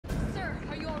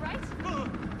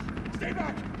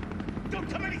Don't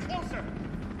come any closer!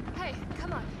 Hey,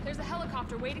 come on. There's a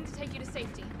helicopter waiting to take you to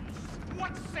safety.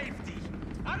 What safety?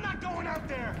 I'm not going out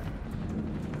there!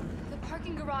 The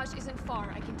parking garage isn't far.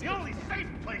 I can take The only you there. safe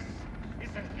place is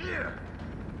in here!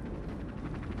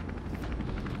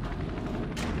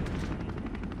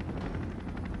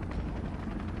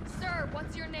 Sir,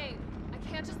 what's your name?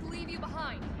 I can't just leave you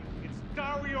behind. It's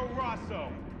Dario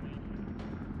Rosso.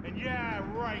 And yeah,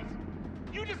 right.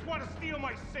 You just want to steal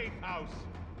my safe house.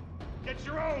 Get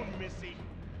your own, Missy.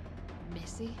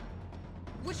 Missy?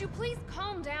 Would you please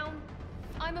calm down?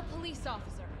 I'm a police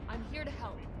officer. I'm here to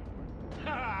help.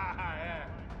 Yeah.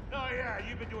 Oh yeah,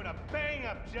 you've been doing a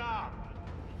bang-up job.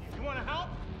 You want to help?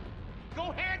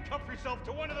 Go handcuff yourself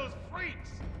to one of those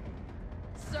freaks.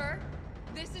 Sir,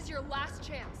 this is your last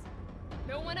chance.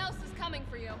 No one else is coming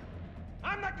for you.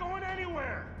 I'm not going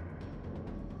anywhere.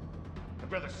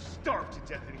 I'd rather starve to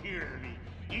death in here than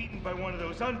be eaten by one of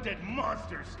those undead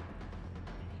monsters.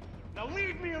 Now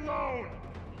leave me alone!